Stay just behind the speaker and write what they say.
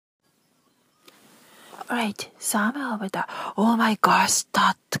Right, some of the, oh my gosh,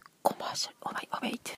 that commercial, oh my, oh wait.